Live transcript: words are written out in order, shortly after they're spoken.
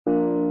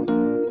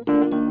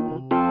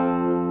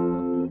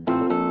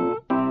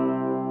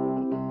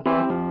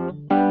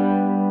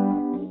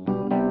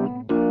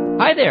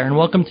Hi there, and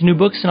welcome to New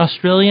Books in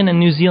Australian and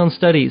New Zealand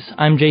Studies.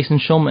 I'm Jason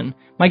Schulman.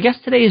 My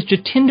guest today is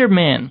Jatinder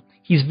Mann.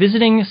 He's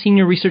visiting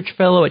Senior Research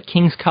Fellow at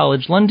King's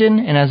College London,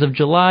 and as of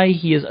July,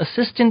 he is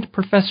Assistant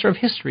Professor of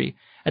History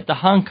at the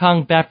Hong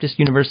Kong Baptist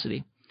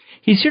University.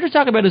 He's here to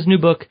talk about his new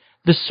book,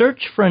 The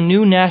Search for a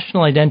New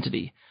National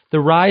Identity, The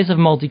Rise of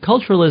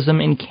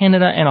Multiculturalism in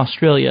Canada and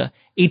Australia,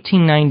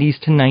 1890s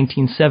to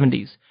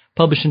 1970s,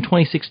 published in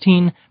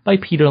 2016 by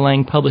Peter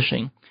Lang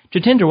Publishing.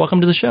 Jatinder,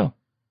 welcome to the show.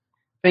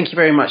 Thank you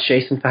very much,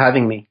 Jason, for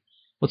having me.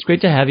 Well, it's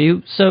great to have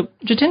you. So,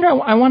 Jatinder,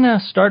 I want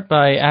to start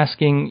by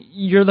asking,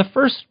 you're the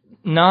first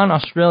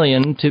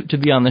non-Australian to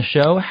be on the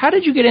show. How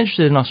did you get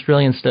interested in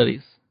Australian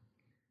studies?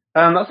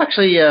 That's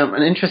actually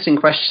an interesting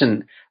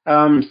question.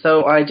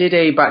 So I did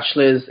a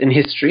bachelor's in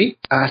history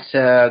at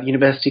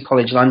University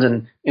College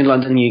London in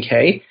London,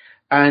 UK,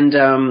 and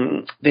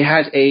they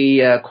had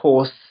a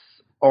course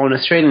on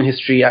Australian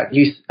history at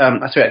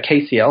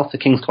KCL, so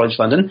King's College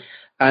London,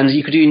 and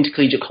you could do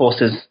intercollegiate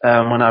courses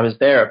when I was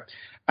there.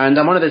 And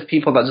I'm one of those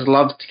people that just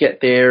loves to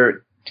get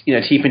their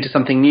teeth into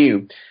something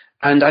new.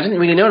 And I didn't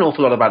really know an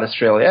awful lot about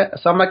Australia,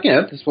 so I'm like,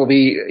 this will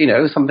be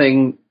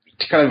something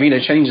to kind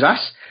of change that.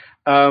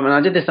 And I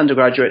did this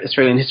undergraduate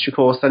Australian history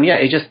course, and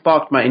it just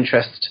sparked my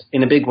interest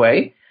in a big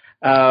way.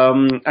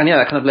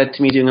 That kind of led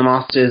to me doing a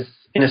master's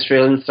in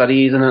Australian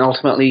studies, and then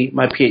ultimately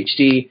my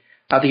PhD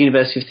at the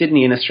University of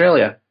Sydney in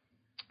Australia.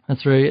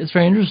 It's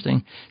very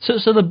interesting.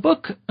 So the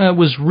book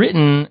was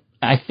written,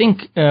 I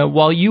think,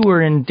 while you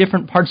were in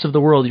different parts of the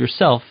world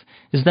yourself.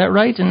 Is that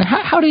right? And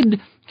how did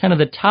kind of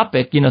the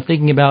topic,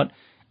 thinking about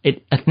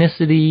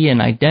ethnicity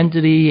and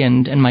identity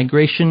and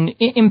migration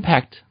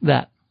impact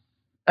that?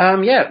 As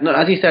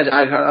you said,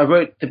 I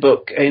wrote the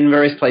book in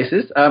various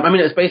places. It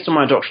was based on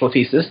my doctoral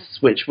thesis,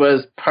 which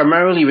was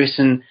primarily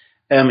written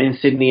in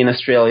Sydney in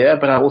Australia,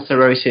 but I also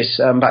wrote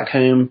it back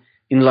home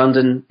in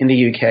London in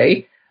the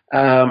UK.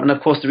 And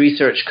of course, the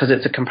research, because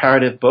it's a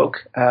comparative book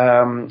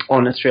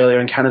on Australia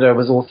and Canada,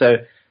 was also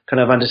kind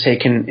of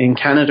undertaken in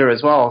Canada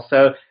as well.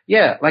 So,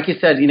 like you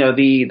said,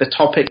 the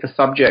topic, the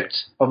subject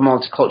of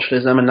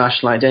multiculturalism and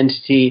national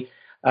identity,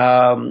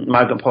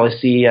 migrant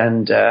policy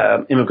and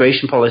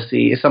immigration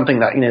policy is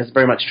something that is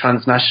very much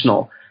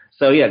transnational.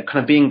 So kind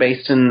of being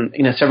based in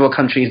several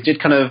countries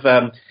did kind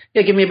of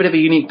give me a bit of a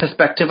unique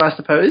perspective, I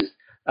suppose.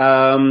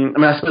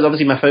 I suppose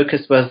obviously my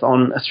focus was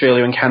on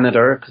Australia and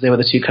Canada because they were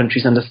the two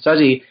countries under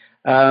study.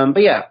 It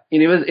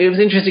was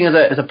interesting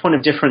as a point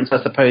of difference,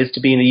 I suppose,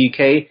 to be in the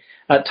UK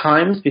at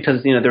times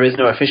because there is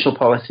no official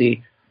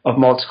policy of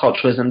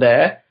multiculturalism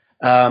there.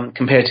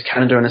 Compared to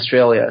Canada and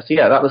Australia. So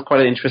that was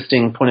quite an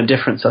interesting point of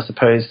difference, I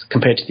suppose,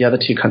 compared to the other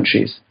two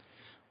countries.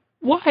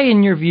 Why,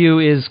 in your view,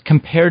 is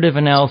comparative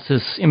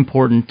analysis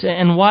important,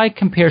 and why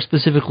compare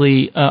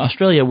specifically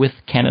Australia with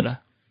Canada?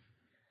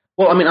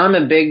 Well, I'm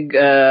a big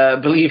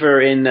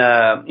believer in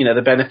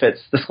the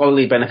benefits, the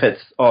scholarly benefits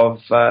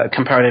of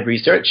comparative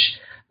research.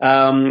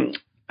 A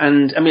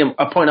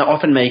point I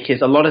often make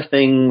is a lot of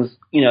things,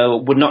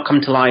 would not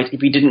come to light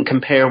if you didn't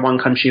compare one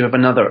country with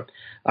another.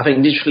 I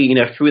think literally,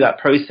 through that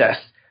process,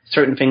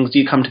 certain things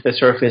do come to the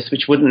surface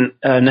which wouldn't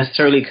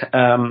necessarily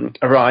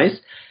arise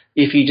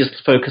if you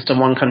just focused on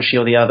one country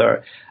or the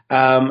other.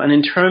 And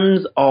in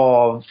terms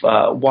of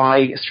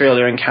why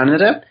Australia and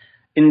Canada,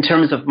 in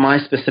terms of my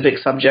specific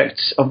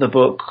subject of the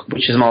book,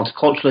 which is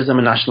multiculturalism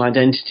and national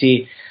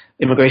identity,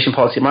 immigration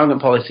policy,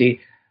 migrant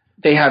policy,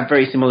 they have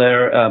very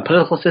similar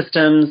political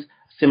systems,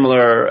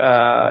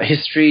 similar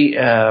history.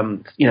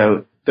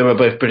 They were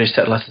both British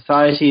settler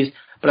societies.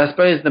 But I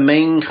suppose the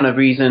main kind of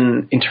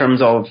reason in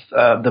terms of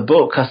the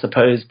book, I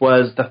suppose,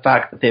 was the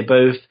fact that they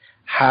both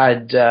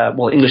had,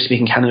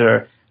 English-speaking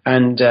Canada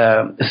and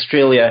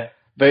Australia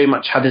very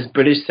much had this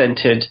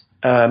British-centered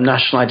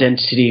national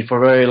identity for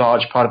a very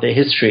large part of their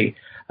history.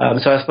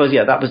 So I suppose,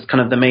 that was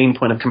kind of the main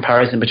point of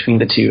comparison between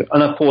the two.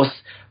 And of course,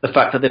 the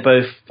fact that they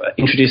both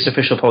introduced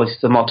official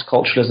policies of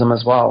multiculturalism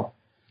as well.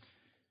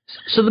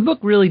 So the book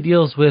really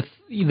deals with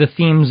the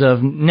themes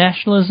of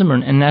nationalism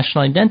and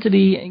national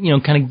identity,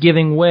 kind of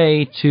giving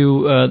way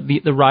to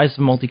the rise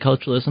of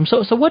multiculturalism.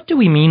 So what do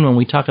we mean when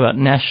we talk about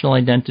national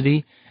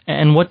identity,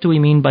 and what do we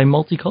mean by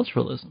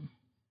multiculturalism?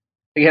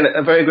 Again,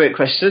 a very great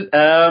question.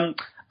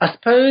 I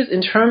suppose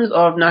in terms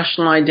of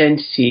national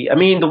identity,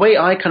 the way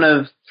I kind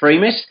of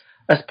frame it,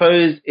 I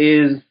suppose,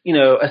 is,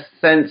 a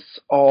sense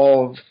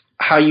of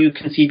how you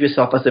conceive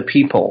yourself as a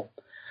people.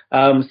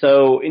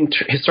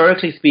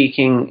 Historically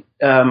speaking,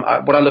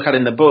 what I look at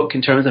in the book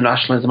in terms of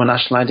nationalism and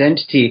national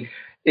identity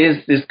is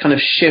this kind of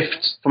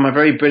shift from a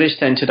very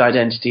British-centered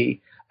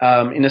identity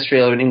in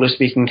Australia and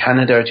English-speaking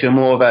Canada to a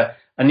more of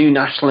a new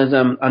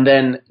nationalism, and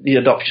then the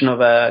adoption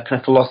of a kind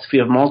of philosophy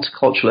of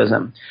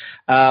multiculturalism.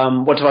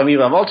 What do I mean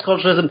by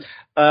multiculturalism?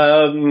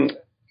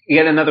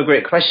 Again, another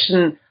great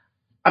question.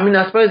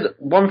 I suppose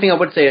one thing I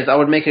would say is I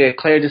would make a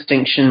clear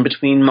distinction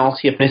between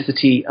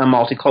multi-ethnicity and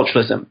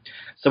multiculturalism.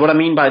 So what I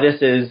mean by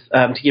this is,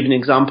 to give an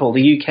example,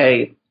 the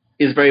UK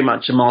is very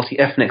much a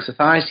multi-ethnic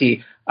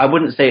society. I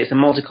wouldn't say it's a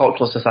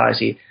multicultural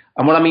society.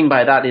 And what I mean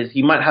by that is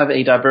you might have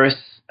a diverse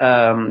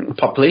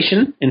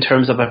population in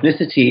terms of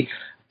ethnicity,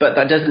 but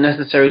that doesn't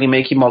necessarily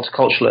make you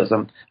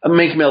multiculturalism.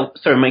 Make you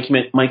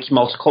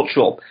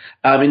multicultural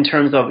in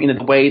terms of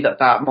the way that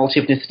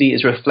multi-ethnicity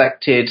is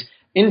reflected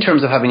in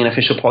terms of having an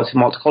official policy of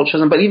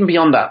multiculturalism, but even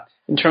beyond that,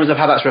 in terms of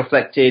how that's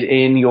reflected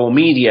in your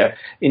media,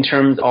 in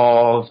terms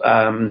of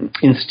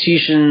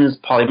institutions,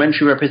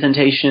 parliamentary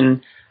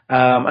representation.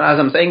 And as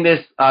I'm saying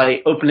this,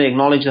 I openly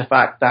acknowledge the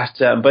fact that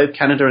both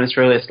Canada and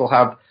Australia still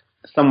have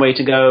some way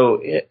to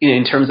go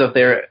in terms of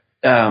their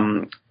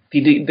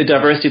the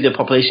diversity of the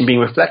population being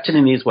reflected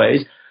in these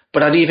ways.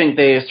 But I do think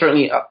they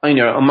certainly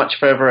are much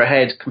further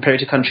ahead compared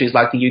to countries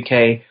like the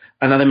UK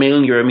and other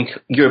mainland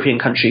European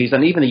countries,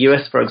 and even the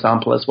US, for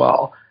example, as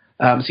well.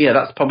 So yeah,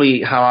 that's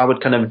probably how I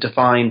would kind of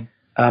define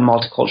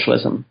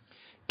multiculturalism.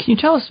 Can you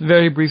tell us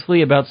very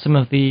briefly about some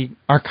of the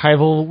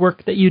archival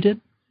work that you did?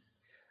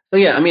 So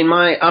yeah, I mean,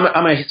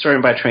 I'm a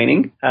historian by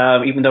training,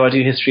 even though I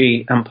do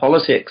history and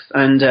politics,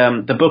 and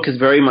the book is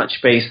very much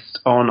based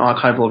on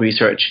archival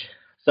research.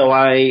 So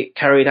I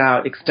carried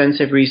out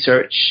extensive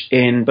research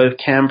in both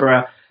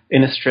Canberra,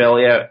 in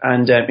Australia,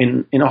 and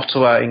in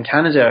Ottawa, in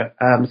Canada.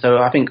 So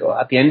I think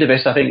at the end of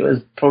it, I think it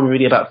was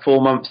probably about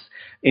 4 months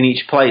in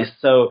each place.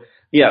 So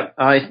yeah,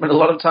 I spent a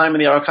lot of time in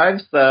the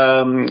archives.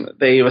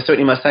 They were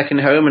certainly my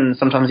second home, and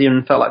sometimes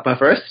even felt like my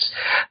first.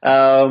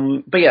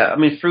 But yeah, I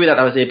mean, through that,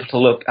 I was able to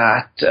look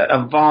at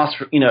a vast,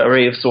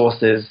 array of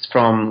sources,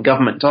 from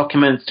government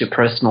documents to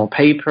personal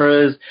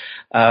papers,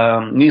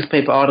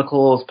 newspaper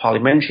articles,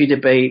 parliamentary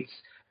debates,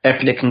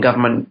 ethnic and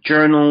government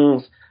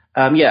journals.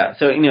 Yeah,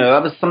 so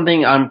that was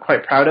something I'm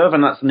quite proud of,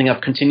 and that's something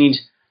I've continued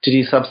to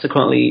do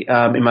subsequently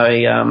in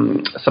my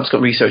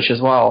subsequent research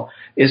as well,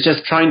 is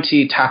just trying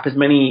to tap as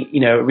many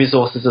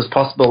resources as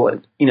possible,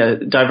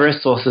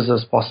 diverse sources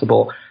as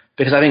possible,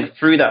 because I think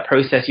through that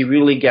process you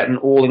really get an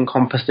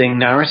all-encompassing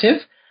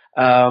narrative.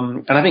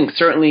 And I think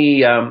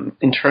certainly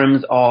in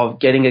terms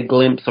of getting a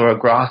glimpse or a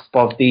grasp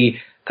of the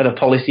kind of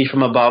policy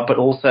from above, but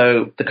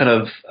also the kind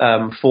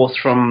of force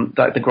from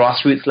the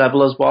grassroots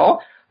level as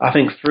well. I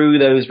think through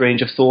those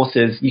range of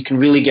sources, you can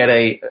really get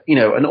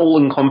an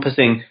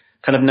all-encompassing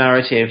kind of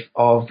narrative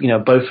of,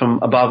 both from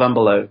above and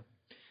below.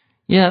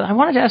 Yeah, I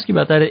wanted to ask you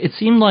about that. It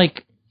seemed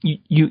like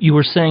you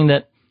were saying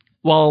that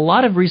while a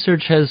lot of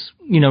research has,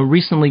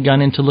 recently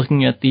gone into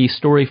looking at the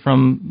story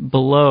from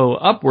below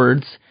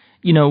upwards,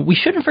 we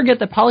shouldn't forget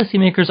that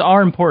policymakers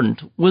are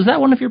important. Was that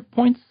one of your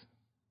points?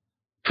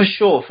 For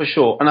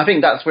sure. And I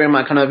think that's where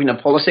my kind of,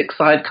 politics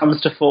side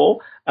comes to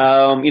fore.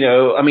 I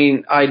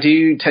mean, I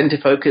do tend to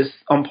focus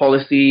on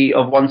policy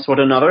of one sort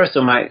or another.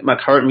 So my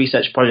current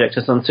research project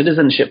is on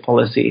citizenship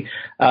policy.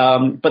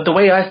 But the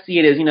way I see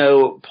it is,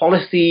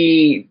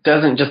 policy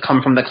doesn't just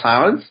come from the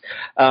clouds.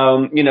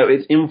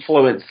 It's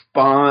influenced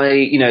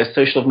by,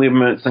 social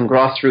movements and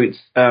grassroots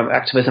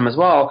activism as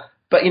well.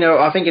 But,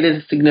 I think it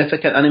is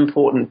significant and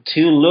important to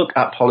look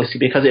at policy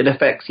because it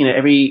affects,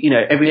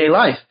 everyday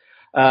life.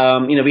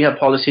 We have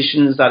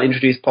politicians that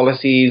introduce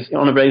policies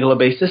on a regular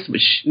basis,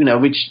 which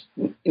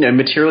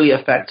materially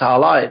affect our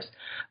lives.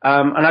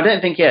 And I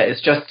don't think,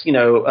 it's just,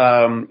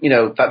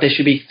 that they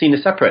should be seen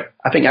as separate.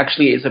 I think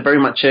actually it's a very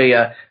much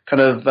a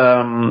kind of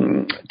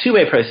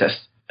two-way process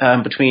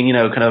between,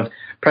 kind of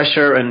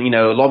pressure and,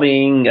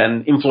 lobbying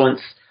and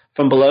influence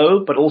from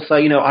below, but also,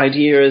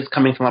 ideas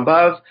coming from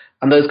above,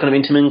 and those kind of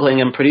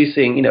intermingling and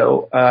producing, in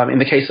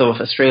the case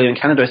of Australia and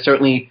Canada,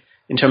 certainly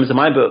in terms of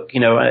my book,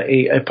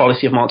 a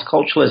policy of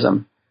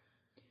multiculturalism.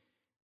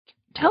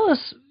 Tell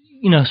us,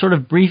 sort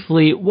of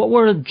briefly, what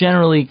were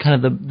generally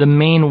kind of the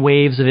main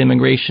waves of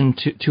immigration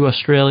to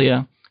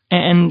Australia?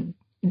 And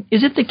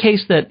is it the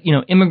case that,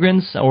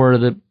 immigrants or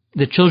the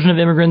children of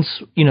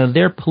immigrants,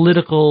 their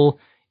political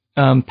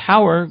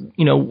power,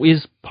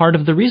 is part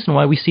of the reason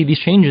why we see these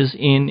changes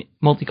in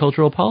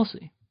multicultural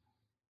policy?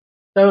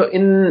 So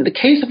in the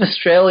case of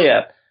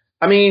Australia,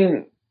 I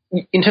mean,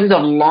 in terms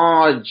of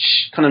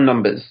large kind of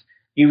numbers,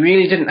 you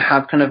really didn't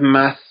have kind of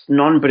mass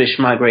non-British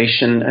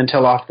migration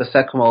until after the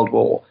Second World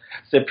War.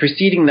 So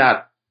preceding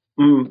that,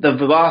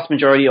 the vast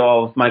majority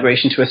of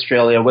migration to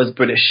Australia was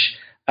British.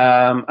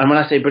 And when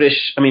I say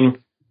British, I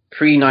mean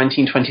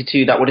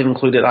pre-1922, that would have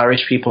included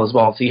Irish people as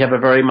well. So you have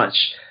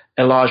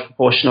a large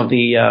proportion of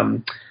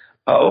the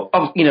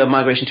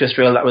migration to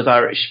Australia that was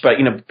Irish. But,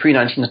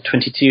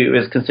 pre-1922 it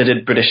was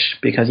considered British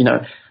because,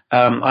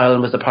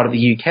 Ireland was a part of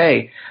the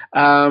UK.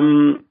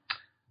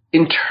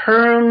 In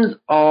terms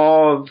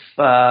of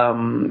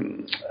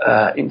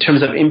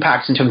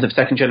impact, in terms of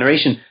second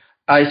generation,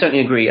 I certainly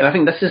agree. And I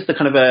think this is the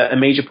kind of a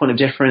major point of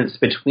difference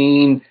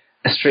between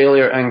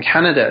Australia and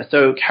Canada.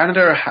 So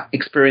Canada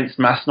experienced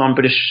mass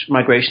non-British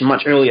migration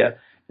much earlier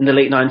in the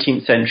late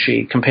 19th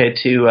century compared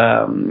to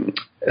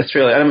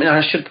Australia. I mean,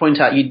 I should point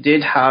out you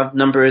did have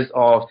numbers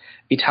of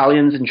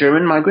Italians and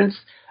German migrants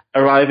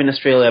arrive in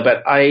Australia,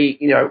 but I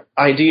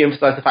do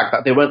emphasize the fact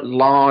that they weren't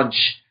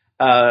large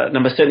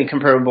numbers, certainly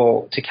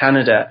comparable to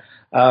Canada.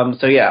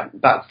 So yeah,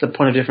 that's the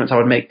point of difference I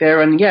would make there.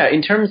 And yeah,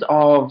 in terms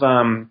of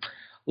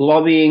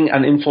lobbying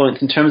and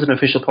influence in terms of an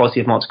official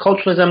policy of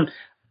multiculturalism,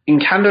 in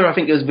Canada, I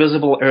think it was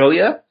visible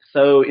earlier.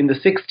 So in the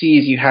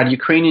 60s, you had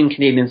Ukrainian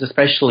Canadians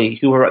especially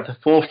who were at the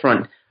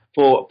forefront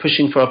for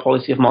pushing for a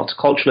policy of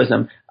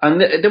multiculturalism.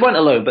 And they weren't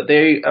alone, but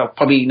they are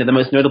probably the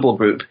most notable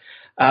group.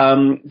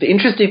 The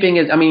interesting thing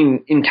is,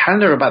 in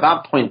Canada about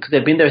that point, because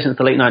they've been there since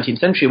the late 19th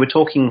century, we're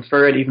talking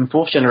third, even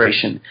fourth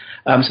generation.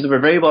 So they were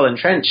very well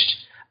entrenched.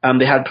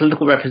 They had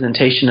political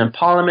representation in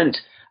Parliament.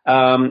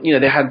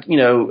 They had,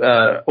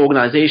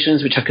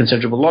 organizations which had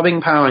considerable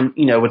lobbying power and,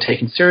 were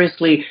taken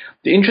seriously.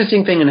 The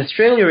interesting thing in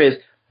Australia is,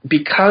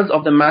 because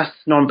of the mass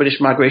non-British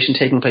migration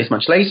taking place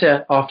much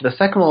later, after the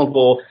Second World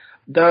War,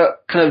 there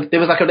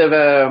was like a bit of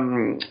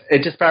a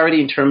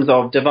disparity in terms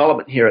of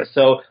development here.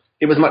 So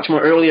it was much more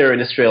earlier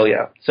in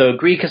Australia. So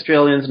Greek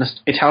Australians and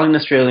Italian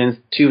Australians,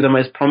 two of the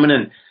most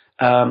prominent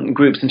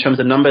groups in terms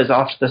of numbers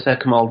after the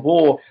Second World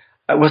War,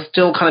 were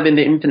still kind of in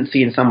the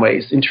infancy in some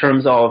ways in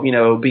terms of,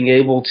 being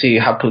able to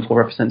have political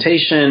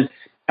representation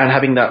and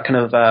having that kind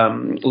of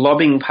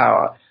lobbying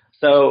power.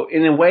 So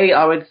in a way,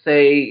 I would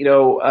say, in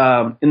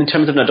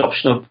terms of an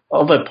adoption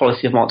of a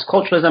policy of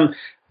multiculturalism,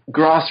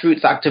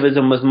 grassroots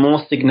activism was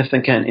more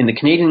significant in the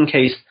Canadian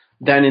case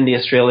than in the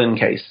Australian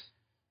case.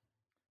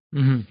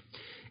 Mm-hmm.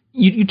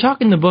 You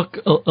talk in the book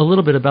a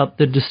little bit about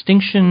the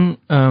distinction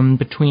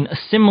between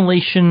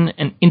assimilation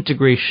and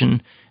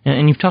integration,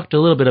 and you've talked a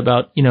little bit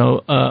about,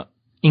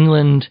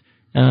 England,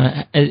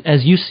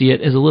 as you see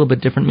it, is a little bit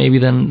different maybe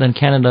than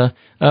Canada.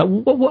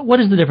 What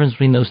is the difference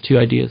between those two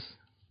ideas?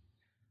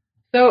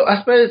 So I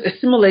suppose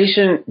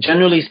assimilation,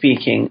 generally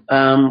speaking,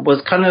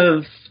 was kind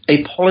of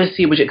a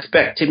policy which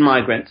expected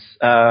migrants,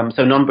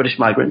 so non-British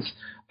migrants,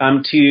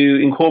 to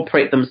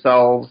incorporate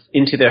themselves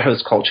into their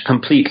host culture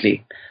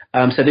completely.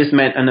 So this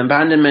meant an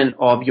abandonment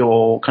of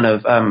your kind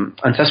of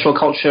ancestral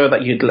culture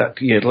that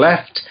you'd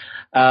left,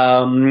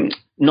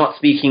 not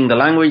speaking the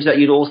language that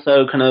you'd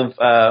also kind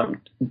of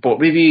brought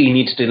with you. You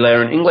needed to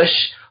learn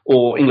English,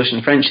 or English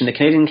and French in the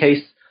Canadian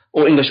case,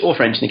 or English or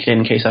French in the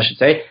Canadian case, I should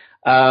say.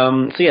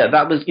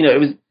 That was, it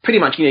was pretty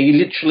much, you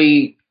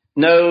literally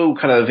no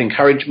kind of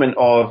encouragement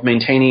of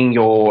maintaining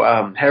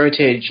your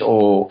heritage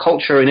or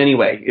culture in any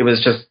way. It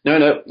was just,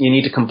 no, you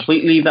need to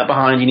completely leave that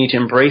behind. You need to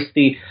embrace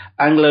the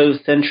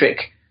Anglo-centric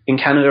in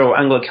Canada or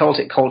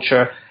Anglo-Celtic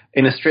culture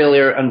in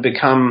Australia and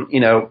become,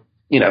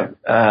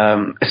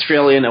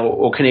 Australian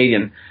or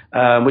Canadian,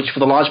 which for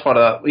the large part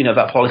of,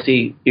 that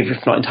policy,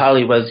 if not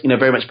entirely, was,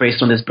 very much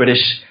based on this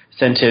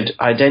British-centered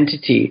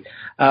identity.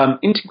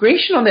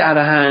 Integration, on the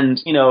other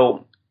hand,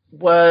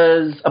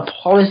 was a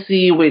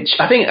policy which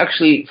I think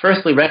actually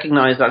firstly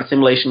recognized that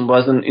assimilation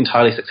wasn't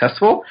entirely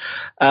successful.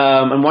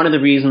 And one of the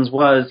reasons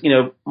was,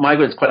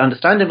 migrants, quite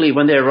understandably,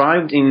 when they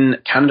arrived in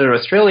Canada or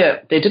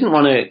Australia, they didn't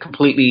want to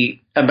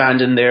completely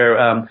abandon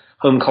their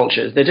home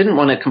cultures. They didn't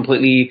want to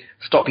completely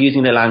stop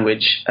using their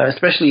language,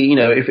 especially,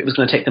 if it was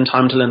going to take them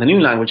time to learn the new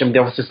language. They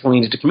obviously still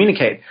needed to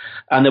communicate.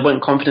 And they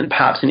weren't confident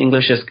perhaps in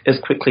English as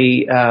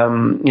quickly,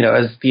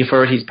 as the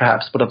authorities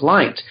perhaps would have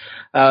liked.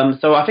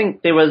 So I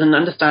think there was an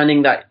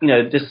understanding that,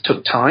 this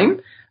took time,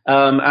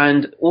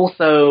 and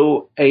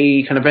also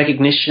a kind of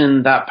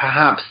recognition that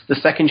perhaps the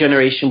second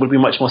generation would be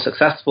much more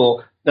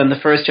successful than the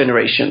first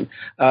generation,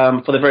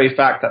 for the very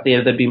fact that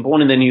they'd been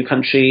born in the new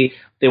country,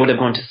 they would have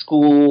gone to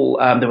school,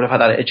 they would have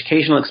had that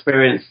educational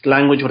experience,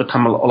 language would have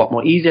come a lot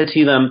more easier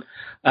to them.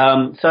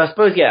 So I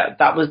suppose,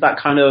 that was that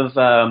kind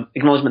of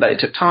acknowledgement that it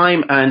took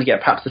time, and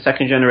perhaps the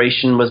second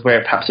generation was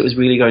where perhaps it was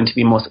really going to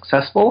be more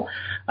successful.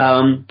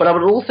 But I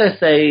would also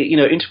say,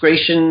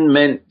 integration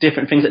meant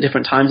different things at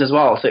different times as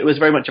well. So it was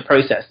very much a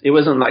process. It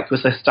wasn't like it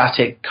was a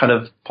static kind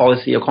of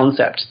policy or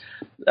concept.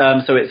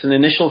 So it's an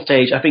initial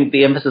stage. I think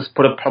the emphasis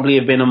would have probably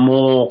have been a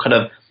more kind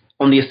of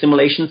on the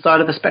assimilation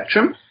side of the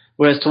spectrum.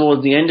 Whereas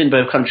towards the end in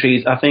both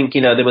countries, I think,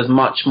 there was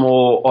much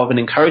more of an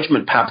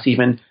encouragement, perhaps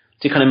even,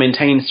 to kind of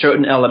maintain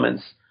certain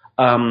elements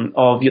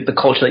of the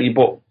culture that you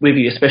brought with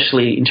you,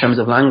 especially in terms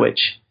of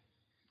language.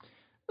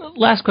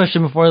 Last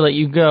question before I let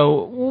you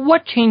go.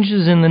 What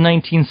changes in the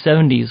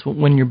 1970s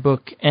when your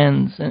book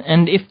ends?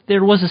 And if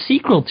there was a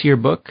sequel to your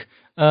book,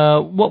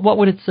 what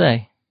would it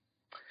say?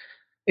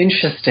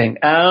 Interesting.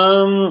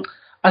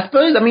 I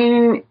suppose,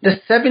 the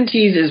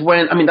 70s is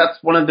when, that's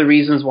one of the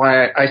reasons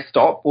why I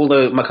stopped,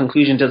 although my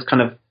conclusion does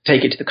kind of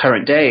take it to the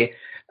current day.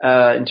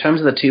 In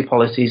terms of the two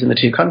policies in the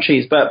two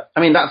countries. But,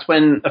 that's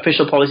when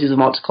official policies of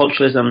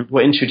multiculturalism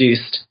were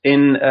introduced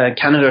in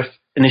Canada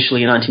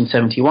initially in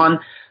 1971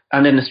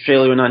 and in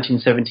Australia in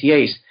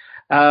 1978.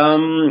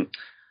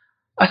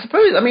 I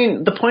suppose,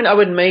 the point I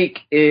would make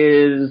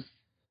is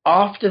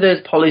after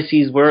those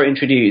policies were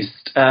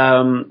introduced,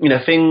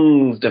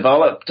 things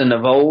developed and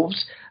evolved.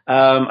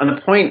 And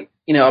the point,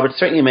 I would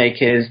certainly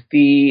make is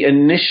the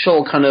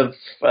initial kind of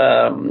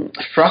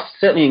thrust,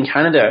 certainly in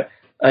Canada,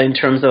 in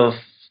terms of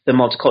the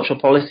multicultural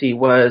policy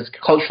was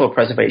cultural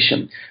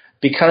preservation.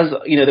 Because,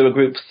 there were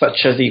groups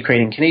such as the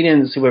Ukrainian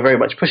Canadians who were very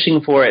much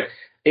pushing for it,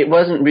 it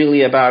wasn't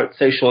really about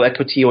social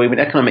equity or even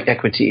economic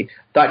equity.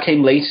 That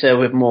came later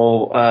with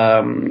more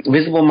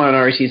visible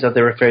minorities, as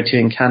they're referred to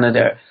in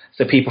Canada.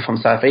 So people from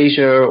South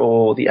Asia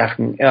or the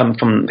African,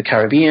 from the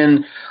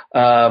Caribbean,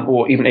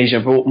 or even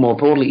Asia more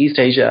broadly, East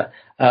Asia.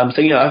 So,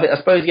 I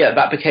suppose,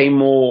 that became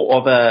more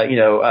of a,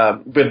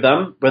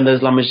 rhythm when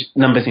those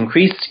numbers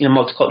increased.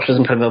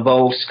 Multiculturalism kind of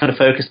evolved to kind of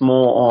focus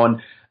more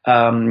on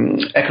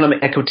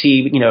economic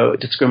equity,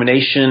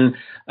 discrimination,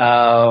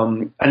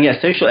 and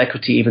social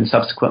equity even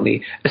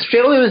subsequently.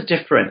 Australia was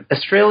different.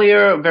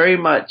 Australia very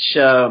much,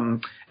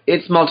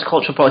 its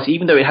multicultural policy,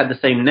 even though it had the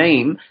same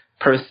name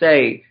per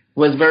se,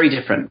 was very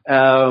different.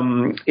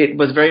 It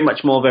was very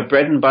much more of a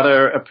bread and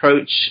butter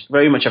approach,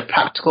 very much a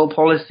practical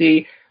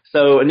policy.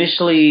 So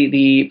initially,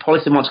 the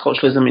policy of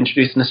multiculturalism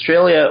introduced in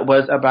Australia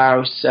was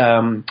about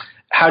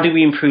how do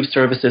we improve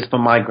services for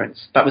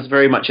migrants. That was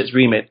very much its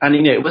remit. And,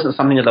 it wasn't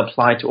something that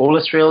applied to all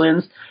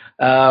Australians.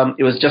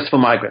 It was just for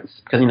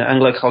migrants because,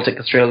 Anglo-Celtic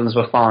Australians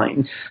were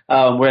fine.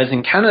 Whereas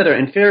in Canada,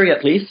 in theory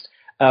at least,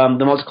 the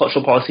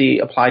multicultural policy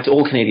applied to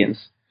all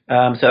Canadians.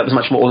 So that was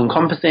much more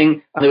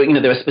all-encompassing. And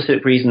there were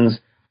specific reasons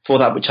for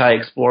that, which I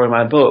explore in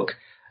my book.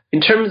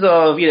 In terms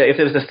of, if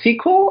there was a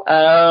sequel,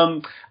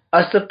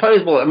 I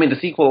suppose, the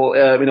sequel,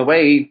 in a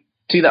way,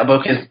 to that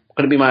book is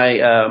going to be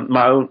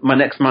my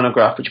next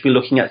monograph, which will be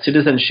looking at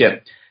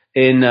citizenship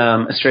in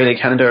Australia,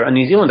 Canada, and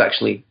New Zealand,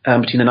 actually,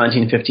 between the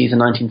 1950s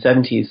and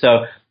 1970s.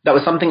 So that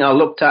was something I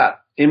looked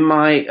at in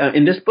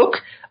this book,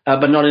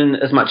 but not in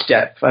as much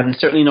depth, and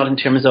certainly not in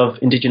terms of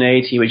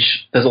indigeneity,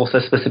 which there's also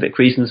specific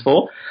reasons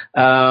for.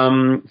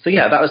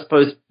 That I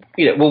suppose,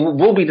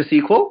 will be the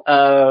sequel.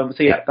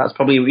 That's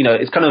probably,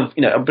 it's kind of,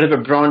 a bit of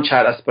a branch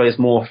out, I suppose,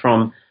 more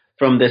from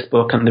this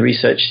book and the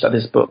research that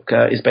this book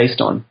is based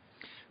on.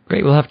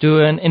 Great. We'll have to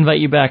invite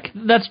you back.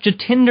 That's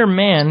Jatinder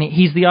Mann.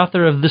 He's the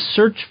author of The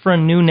Search for a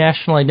New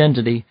National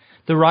Identity,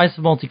 The Rise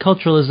of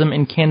Multiculturalism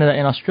in Canada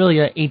and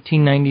Australia,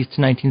 1890s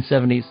to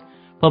 1970s,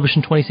 published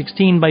in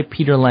 2016 by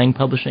Peter Lang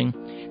Publishing.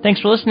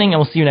 Thanks for listening, and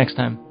we'll see you next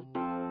time.